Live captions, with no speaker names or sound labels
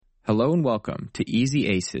Hello and welcome to Easy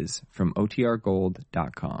Aces from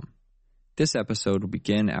OTRGold.com. This episode will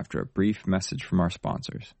begin after a brief message from our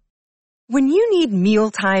sponsors. When you need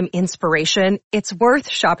mealtime inspiration, it's worth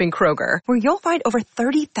shopping Kroger, where you'll find over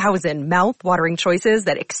 30,000 mouth-watering choices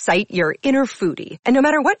that excite your inner foodie. And no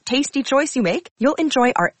matter what tasty choice you make, you'll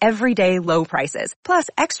enjoy our everyday low prices, plus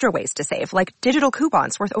extra ways to save, like digital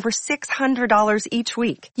coupons worth over $600 each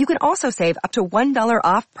week. You can also save up to $1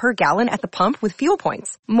 off per gallon at the pump with fuel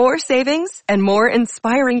points. More savings and more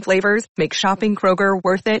inspiring flavors make shopping Kroger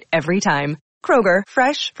worth it every time. Kroger,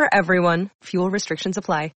 fresh for everyone. Fuel restrictions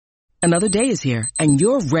apply. Another day is here, and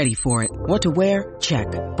you're ready for it. What to wear? Check.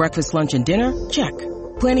 Breakfast, lunch, and dinner? Check.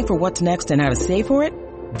 Planning for what's next and how to save for it?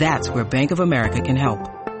 That's where Bank of America can help.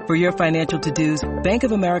 For your financial to-dos, Bank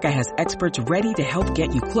of America has experts ready to help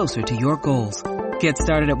get you closer to your goals. Get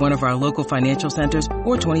started at one of our local financial centers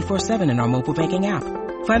or 24/7 in our mobile banking app.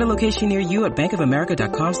 Find a location near you at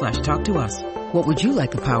bankofamerica.com/talktous. What would you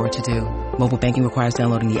like the power to do? Mobile banking requires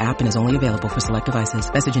downloading the app and is only available for select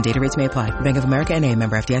devices. Message and data rates may apply. Bank of America N.A.,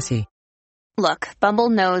 member FDIC. Look, Bumble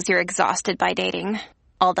knows you're exhausted by dating.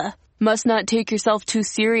 All the, must not take yourself too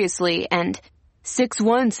seriously, and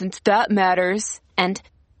 6'1" since that matters, and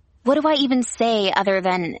what do I even say other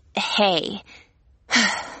than, hey?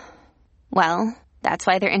 Well, that's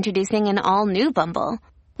why they're introducing an all-new Bumble,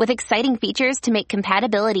 with exciting features to make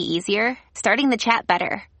compatibility easier, starting the chat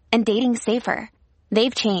better, and dating safer.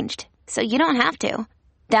 They've changed, so you don't have to.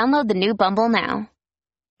 Download the new Bumble now.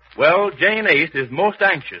 Well, Jane Ace is most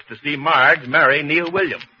anxious to see Marge marry Neil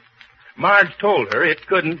Williams. Marge told her it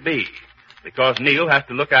couldn't be, because Neil has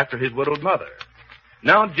to look after his widowed mother.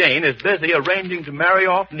 Now Jane is busy arranging to marry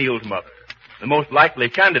off Neil's mother, the most likely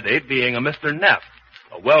candidate being a Mr. Neff,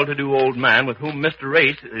 a well-to-do old man with whom Mr.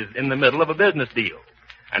 Ace is in the middle of a business deal,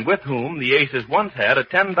 and with whom the Aces once had a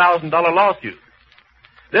 $10,000 lawsuit.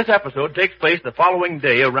 This episode takes place the following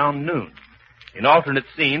day around noon, in alternate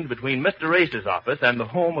scenes between Mr. Ace's office and the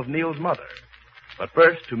home of Neil's mother. But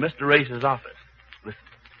first to Mr. Ace's office. Listen.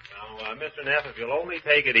 Now, Mr. Neff, if you'll only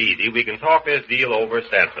take it easy, we can talk this deal over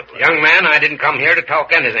sensibly. Young man, I didn't come here to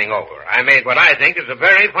talk anything over. I made what I think is a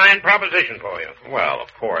very fine proposition for you. Well,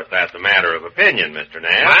 of course, that's a matter of opinion, Mr.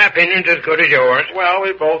 Neff. My opinion's as good as yours. Well,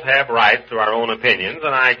 we both have rights to our own opinions,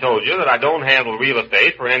 and I told you that I don't handle real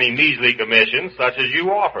estate for any measly commissions such as you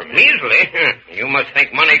offer me. Measly? You must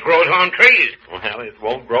think money grows on trees. Well, it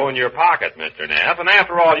won't grow in your pocket, Mr. Neff, and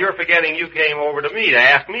after all, you're forgetting you came over to me to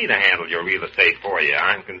ask me to handle your real estate for you.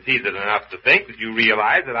 I'm conceited enough to think that you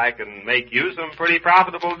realize that I can make you some pretty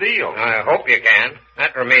profitable deals. I hope you can.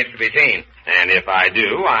 That remains to be seen. And if I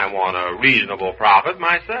do, I want a reasonable profit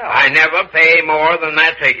myself. I never pay more than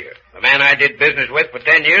that figure. The man I did business with for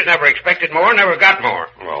 10 years never expected more, never got more.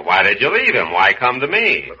 Well, why did you leave him? Why come to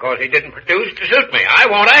me? Because he didn't produce to suit me. I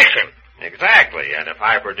want action. Exactly. And if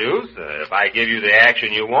I produce, if I give you the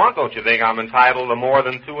action you want, don't you think I'm entitled to more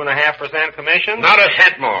than 2.5% commission? Not a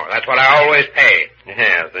cent more. That's what I always pay.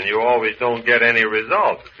 Yes, and you always don't get any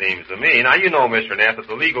results, it seems to me. Now, you know, Mr. Neff, that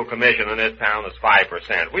the legal commission in this town is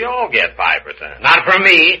 5%. We all get 5%. Not from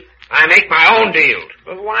me. I make my own deals.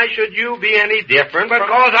 But why should you be any different?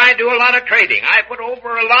 Because I do a lot of trading. I put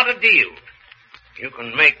over a lot of deals. You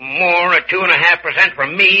can make more at 2.5%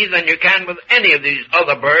 from me than you can with any of these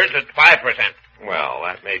other birds at 5%. Well,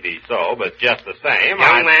 that may be so, but just the same,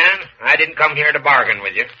 Young man, I didn't come here to bargain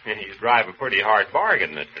with you. You drive a pretty hard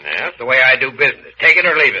bargain, Mr. Neff. That's the way I do business. Take it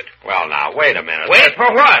or leave it. Well, now, wait a minute. Wait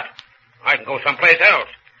for what? I can go someplace else.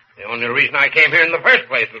 The only reason I came here in the first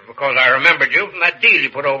place was because I remembered you from that deal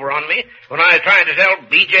you put over on me when I was trying to sell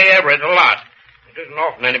B.J. Everett a lot. It isn't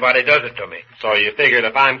often anybody does it to me. So you figured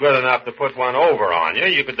if I'm good enough to put one over on you,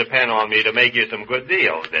 you could depend on me to make you some good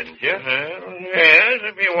deals, didn't you? Yes,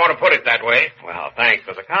 if you want to put it that way. Well, thanks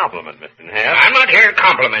for the compliment, Mr. Neff. I'm not here to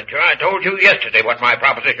compliment you. I told you yesterday what my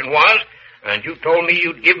proposition was, and you told me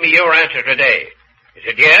you'd give me your answer today. Is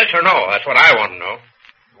it yes or no? That's what I want to know.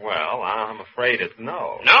 Well, I'm afraid it's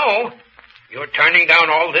no. No? You're turning down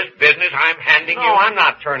all this business I'm handing you? No, I'm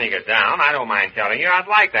not turning it down. I don't mind telling you. I'd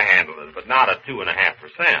like to handle it, but not at 2.5%.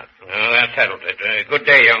 Well, that settles it. Good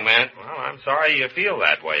day, young man. Well, I'm sorry you feel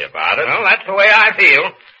that way about it. Well, that's the way I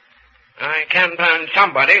feel. I can find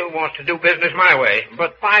somebody who wants to do business my way.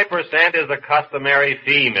 But 5% is a customary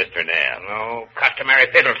fee, Mr. Neff. No, customary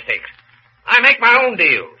fiddlesticks. I make my own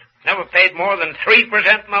deals. Never paid more than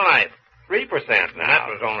 3% in my life. 3% now. That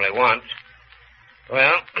was only once.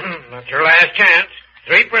 Well, that's your last chance.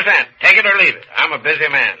 3%. Take it or leave it. I'm a busy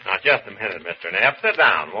man. Now, just a minute, Mr. Neff. Sit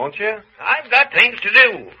down, won't you? I've got things to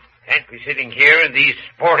do. Can't be sitting here in these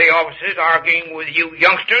sporty offices arguing with you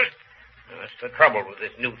youngsters. That's the trouble with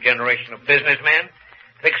this new generation of businessmen.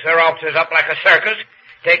 fix their offices up like a circus,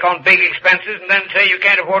 take on big expenses, and then say you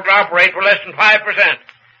can't afford to operate for less than 5%.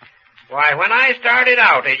 Why, when I started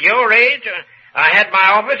out at your age, I had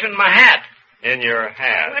my office in my hat. In your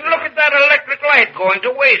hat. And look at that electric light going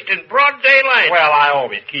to waste in broad daylight. Well, I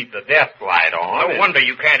always keep the desk light on. No wonder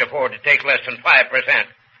you can't afford to take less than 5%.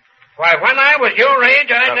 Why, when I was your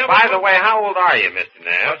age, I never... By the way, how old are you, Mr.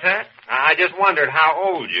 Neff? What's that? I just wondered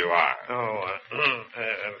how old you are.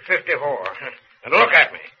 54. And look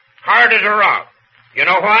at me. Hard as a rock. You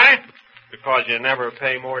know why? Because you never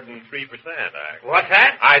pay more than 3%. What's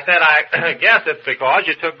that? I said I guess it's because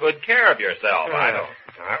you took good care of yourself.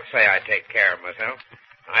 I'll say I take care of myself.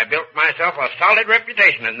 I built myself a solid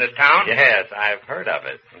reputation in this town. Yes, I've heard of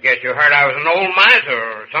it. I guess you heard I was an old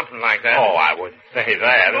miser or something like that. Oh, I wouldn't say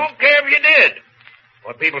that. I don't care if you did.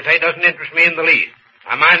 What people say doesn't interest me in the least.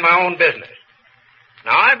 I mind my own business.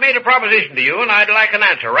 Now, I've made a proposition to you, and I'd like an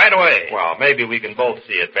answer right away. Well, maybe we can both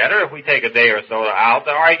see it better if we take a day or so out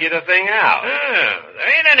to argue the thing out.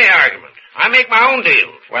 There ain't any argument. I make my own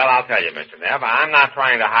deals. Well, I'll tell you, Mr. Neff, I'm not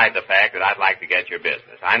trying to hide the fact that I'd like to get your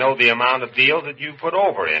business. I know the amount of deals that you put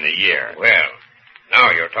over in a year. Well, now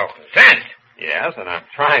you're talking sense. Yes, and I'm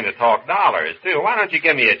trying to talk dollars, too. Why don't you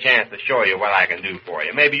give me a chance to show you what I can do for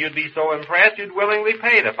you? Maybe you'd be so impressed you'd willingly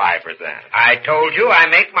pay the 5%. I told you I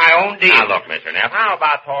make my own deals. Now, look, Mr. Neff, how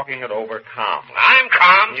about talking it over calmly? I'm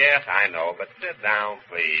calm. Yes, I know, but sit down,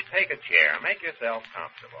 please. Take a chair. Make yourself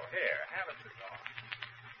comfortable. Here, have a cigar.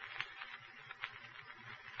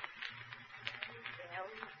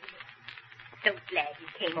 So glad you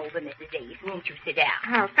came over, Mrs. Ace. Won't you sit down?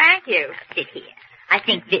 Oh, thank you. Sit here. I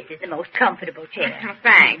think this is the most comfortable chair.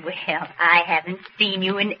 Thanks. Well, I haven't seen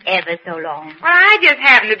you in ever so long. Well, I just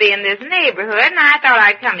happened to be in this neighborhood, and I thought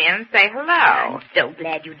I'd come in and say hello. I'm so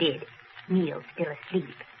glad you did. Neil's still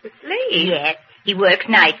asleep. Asleep? Yes. He works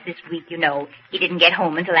nights this week, you know. He didn't get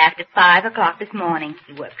home until after 5 o'clock this morning.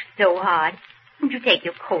 He works so hard. Won't you take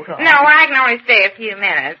your coat off? No, I can only stay a few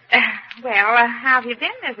minutes. Well, how have you been,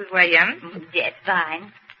 Mrs. Williams? Just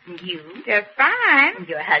fine. And you? Just fine.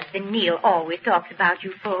 Your husband, Neil, always talks about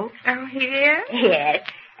you folks. Oh, he is? Yes.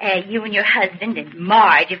 You and your husband and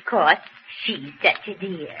Marge, of course. She's such a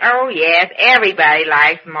dear. Oh, yes. Everybody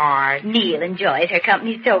likes Marge. Neil enjoys her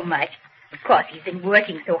company so much. Of course, he's been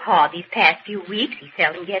working so hard these past few weeks, he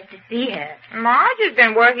seldom gets to see her. Marge has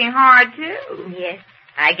been working hard, too. Yes.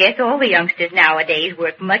 I guess all the youngsters nowadays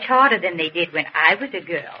work much harder than they did when I was a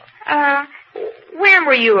girl. When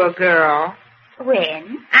were you a girl?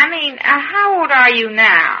 When? I mean, how old are you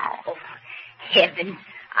now? Oh, heavens,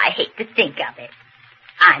 I hate to think of it.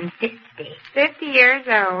 I'm 50. 50 years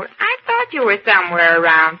old. I thought you were somewhere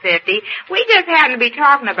around 50. We just happened to be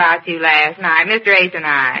talking about you last night, Mr. Ace and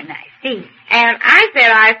I. And I see. And I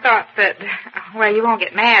said I thought that, well, you won't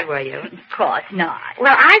get mad, will you? Of course not.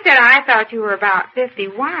 Well, I said I thought you were about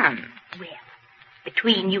 51. Well,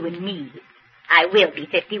 between you and me, I will be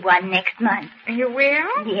 51 next month. You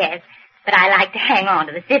will? Yes, but I like to hang on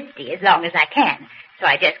to the 50 as long as I can. So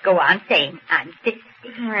I just go on saying I'm 50.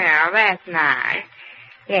 Well, that's nice.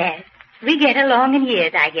 Yes, we get along in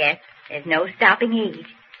years, I guess. There's no stopping age.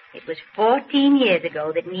 It was 14 years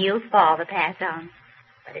ago that Neil's father passed on.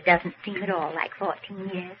 But it doesn't seem at all like 14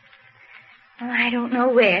 years. Oh, I don't know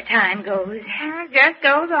where time goes. It just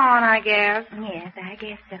goes on, I guess. Yes, I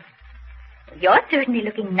guess so. Well, you're certainly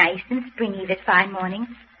looking nice and springy this fine morning.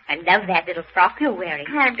 I love that little frock you're wearing.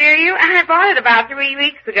 Oh, do you? I bought it about 3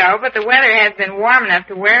 weeks ago, but the weather has been warm enough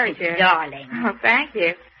to wear it here. Darling. Oh, thank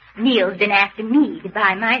you. Neil's been asking me to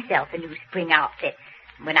buy myself a new spring outfit.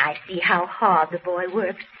 When I see how hard the boy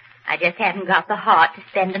works, I just haven't got the heart to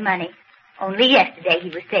spend the money. Only yesterday he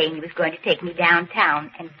was saying he was going to take me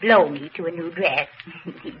downtown and blow me to a new dress.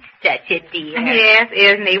 He's such a dear. Yes,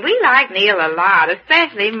 isn't he? We like Neil a lot,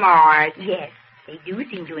 especially Marge. Yes, they do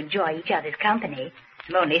seem to enjoy each other's company.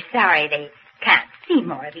 I'm only sorry they can't see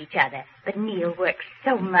more of each other. But Neil works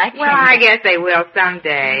so much. Well, I guess they will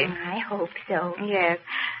someday. I hope so. Yes.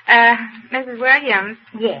 Mrs. Williams?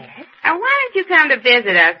 Yes? Why don't you come to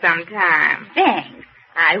visit us sometime? Thanks.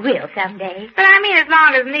 I will someday. But I mean, as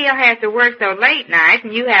long as Neil has to work so late nights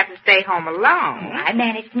and you have to stay home alone. I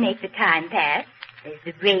manage to make the time pass. There's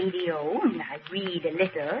the radio, and I read a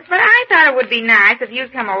little. But I thought it would be nice if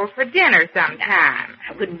you'd come over for dinner sometime.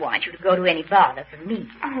 I wouldn't want you to go to any bother for me.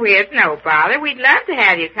 Oh, it's no bother. We'd love to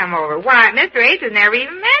have you come over. Why, Mr. H has never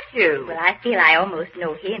even met you. Well, I feel I almost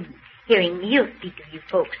know him, hearing Neil speak of you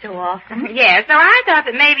folks so often. Yes, so I thought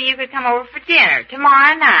that maybe you could come over for dinner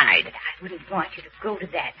tomorrow night. But I wouldn't want you to go to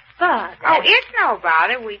that bother. Oh, it's no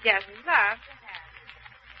bother. We just love to have you.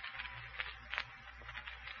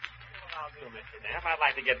 What I'll do, Mr. Neff, I'd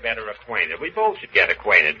like to get better acquainted. We both should get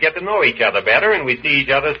acquainted, get to know each other better, and we see each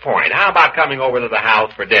other's point. How about coming over to the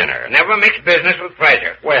house for dinner? Never mix business with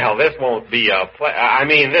pleasure. Well, this won't be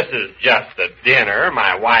this is just a dinner.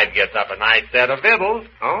 My wife gets up a nice set of victuals.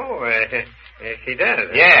 Oh, she does.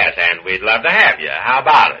 Yes, and we'd love to have you. How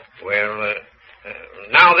about it? Well,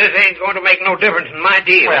 now this ain't going to make no difference in my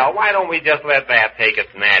deal. Well, why don't we just let that take its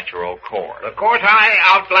natural course? The course I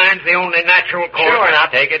outline's the only natural course. Sure, now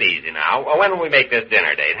take it easy now. When will we make this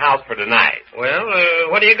dinner date? How's for tonight? Well,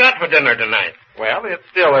 what do you got for dinner tonight? Well, it's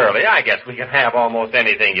still early. I guess we can have almost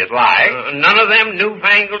anything you'd like. None of them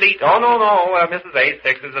newfangled eats? Oh, no. Mrs. A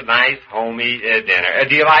fixes a nice, homey dinner.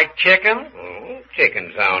 Do you like chicken? Oh,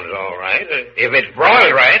 chicken sounds all right. If it's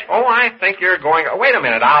broiled right. Oh, I think you're going... Wait a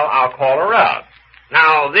minute. I'll call her up.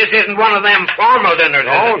 Now, this isn't one of them formal dinners,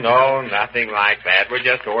 Oh, is it? no, nothing like that. We're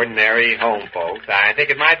just ordinary home folks. I think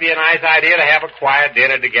it might be a nice idea to have a quiet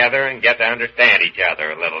dinner together and get to understand each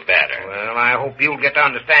other a little better. Well, I hope you'll get to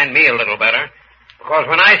understand me a little better. Because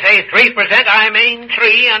when I say 3%, I mean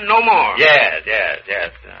 3 and no more. Yes.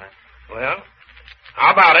 Well,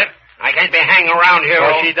 how about it? I can't be hanging around here.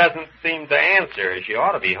 Well, she doesn't seem to answer. She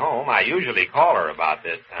ought to be home. I usually call her about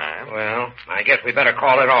this time. Well, I guess we better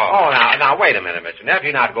call it off. Oh, now, wait a minute, Mr. Neff.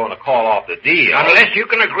 You're not going to call off the deal. Unless you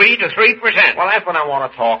can agree to 3%. Well, that's what I want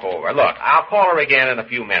to talk over. Look, I'll call her again in a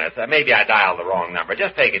few minutes. Maybe I dialed the wrong number.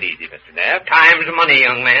 Just take it easy, Mr. Neff. Time's money,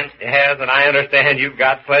 young man. Yes, and I understand you've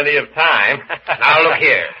got plenty of time. Now, look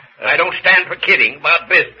here. I don't stand for kidding about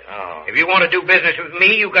business. Oh. If you want to do business with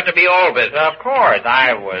me, you've got to be all business. Of course,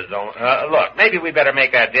 I was... look, maybe we better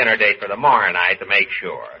make that dinner date for tomorrow night to make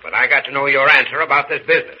sure. But I got to know your answer about this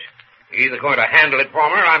business. You're either going to handle it for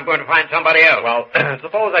me or I'm going to find somebody else. Well,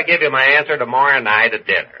 suppose I give you my answer tomorrow night at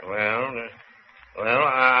dinner.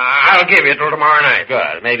 I'll give you till tomorrow night.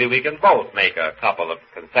 Good. Maybe we can both make a couple of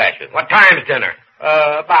concessions. What time's dinner?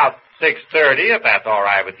 About 6:30, if that's all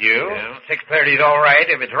right with you. Well, 6:30's all right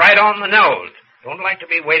if it's right on the nose. Don't like to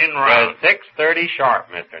be waiting around. 6:30 sharp,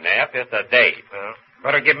 Mr. Neff. It's a date. Well,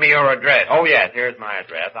 better give me your address. Oh, yes, here's my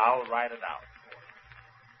address. I'll write it out.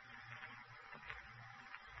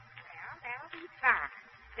 Well, that'll be fine.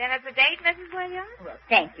 Then it's a date, Mrs. Williams? Well,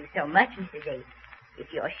 thank you so much, Mrs. A. If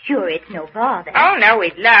you're sure it's no bother. Oh, no,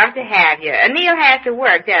 we'd love to have you. Neil has to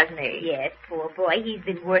work, doesn't he? Yes, poor boy. He's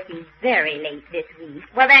been working very late this week.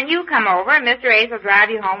 Well, then you come over, and Mr. Ace will drive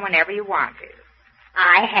you home whenever you want to.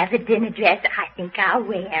 I have a dinner dress I think I'll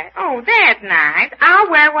wear. Oh, that's nice. I'll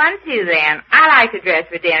wear one, too, then. I like to dress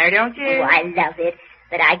for dinner, don't you? Oh, I love it,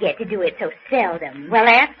 but I get to do it so seldom. Well,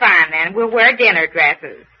 that's fine, then. We'll wear dinner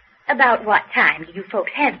dresses. About what time do you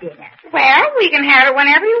folks have dinner? Well, we can have it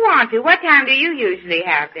whenever you want to. What time do you usually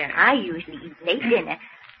have dinner? I usually eat late dinner,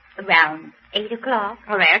 around 8 o'clock.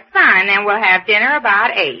 Well, that's fine. Then we'll have dinner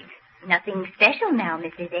about 8. Nothing special now,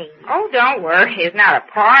 Mrs. A. Oh, don't worry. It's not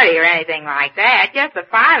a party or anything like that. Just the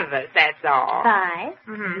 5 of us, that's all. 5?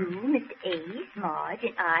 Mm-hmm. You, Mr. Ace, Marge,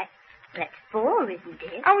 and I. That's 4, isn't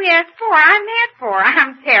it? Oh, yes, 4. I meant 4.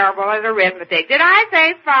 I'm terrible at arithmetic. Did I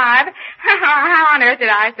say 5? How on earth did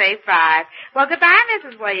I say 5? Well, goodbye,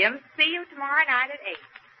 Mrs. Williams. See you tomorrow night at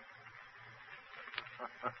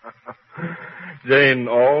 8. Jane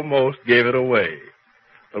almost gave it away.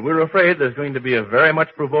 But we're afraid there's going to be a very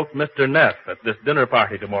much provoked Mr. Neff at this dinner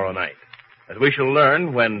party tomorrow night, as we shall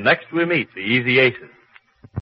learn when next we meet the Easy Aces.